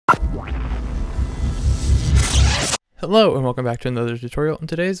Hello and welcome back to another tutorial. In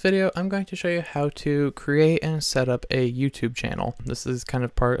today's video, I'm going to show you how to create and set up a YouTube channel. This is kind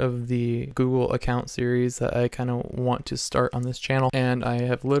of part of the Google account series that I kind of want to start on this channel, and I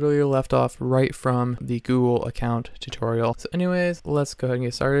have literally left off right from the Google account tutorial. So anyways, let's go ahead and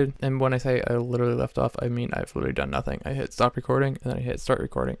get started. And when I say I literally left off, I mean I've literally done nothing. I hit stop recording and then I hit start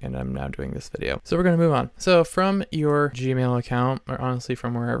recording, and I'm now doing this video. So we're going to move on. So from your Gmail account, or honestly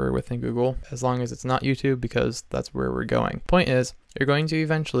from wherever within Google, as long as it's not YouTube, because that's where we're going. Point is, you're going to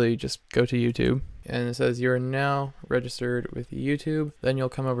eventually just go to YouTube, and it says you're now registered with YouTube. Then you'll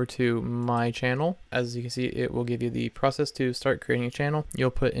come over to my channel. As you can see, it will give you the process to start creating a channel.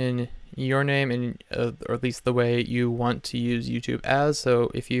 You'll put in your name and or at least the way you want to use YouTube as.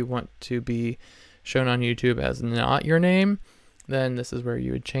 So if you want to be shown on YouTube as not your name, then this is where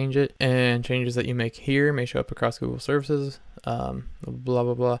you would change it, and changes that you make here may show up across Google services, blah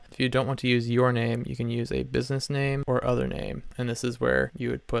blah blah. If you don't want to use your name, you can use a business name or other name, and this is where you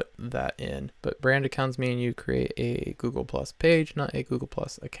would put that in. But brand accounts mean you create a Google Plus page, not a Google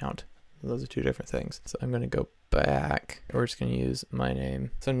Plus account. Those are two different things. So I'm going to go back. We're just going to use my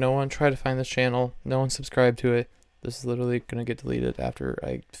name. So no one try to find this channel, no one subscribe to it. This is literally going to get deleted after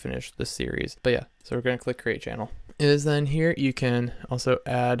I finish this series. But yeah, so we're going to click create channel. Then here you can also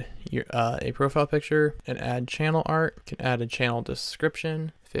add your a profile picture and add channel art. You can add a channel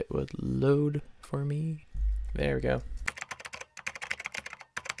description if it would load for me. There we go.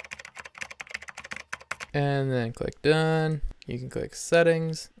 And then click done. You can click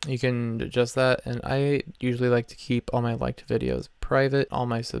settings. You can adjust that, and I usually like to keep all my liked videos private, all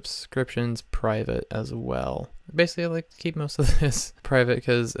my subscriptions private as well. Basically, I like to keep most of this private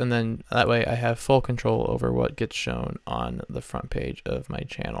and then that way I have full control over what gets shown on the front page of my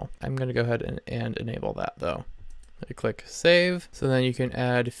channel. I'm going to go ahead and enable that though. I click save. So then you can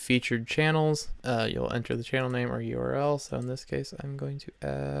add featured channels. You'll enter the channel name or URL. So in this case, I'm going to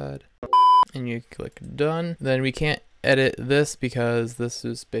add, and you click done. Then we can't edit this because this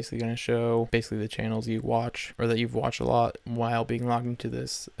is basically going to show the channels you watch or that you've watched a lot while being logged into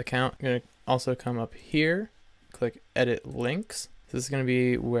this account. I'm going to also come up here, click edit links. This is going to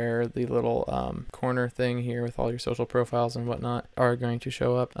be where the little corner thing here with all your social profiles and whatnot are going to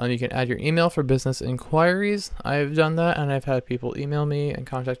show up. You can add your email for business inquiries. I've done that, and I've had people email me and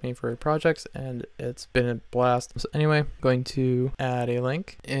contact me for projects, and it's been a blast. So anyway, I'm going to add a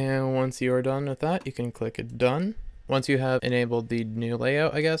link, and once you are done with that, you can click done. Once you have enabled the new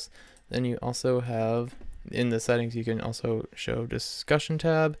layout, I guess, then you also have in the settings, you can also show discussion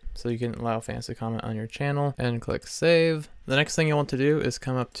tab, so you can allow fans to comment on your channel, and click save. The next thing you'll want to do is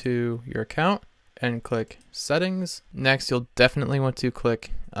come up to your account and click settings. Next, you'll definitely want to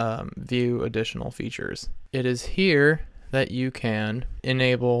click view additional features. It is here that you can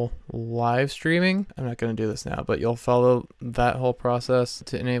enable live streaming. I'm not going to do this now, but you'll follow that whole process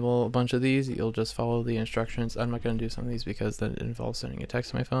to enable a bunch of these. You'll just follow the instructions. I'm not going to do some of these because then it involves sending a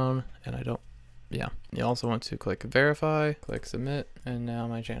text to my phone, and I don't. Yeah, you also want to click verify, click submit, and now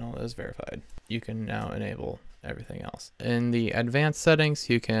my channel is verified. You can now enable everything else. In the advanced settings,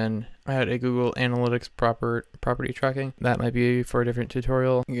 you can add a Google Analytics property tracking. That might be for a different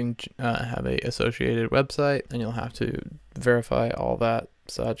tutorial. You can have a associated website, and you'll have to verify all that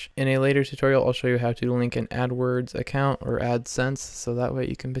such. In a later tutorial, I'll show you how to link an AdWords account or AdSense, so that way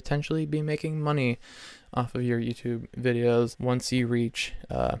you can potentially be making money off of your YouTube videos once you reach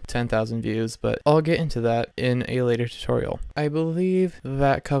 10,000 views, but I'll get into that in a later tutorial. I believe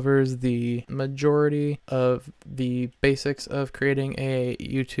that covers the majority of the basics of creating a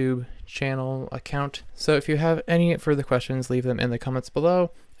YouTube channel account. So if you have any further questions, leave them in the comments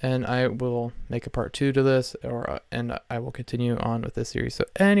below, and I will make a part 2 to this, and I will continue on with this series. So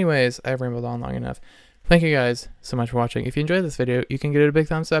anyways, I've rambled on long enough. Thank you guys so much for watching. If you enjoyed this video, you can give it a big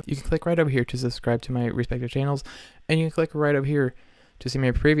thumbs up. You can click right over here to subscribe to my respective channels, and you can click right over here to see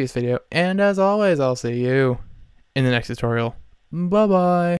my previous video. And as always, I'll see you in the next tutorial. Bye-bye.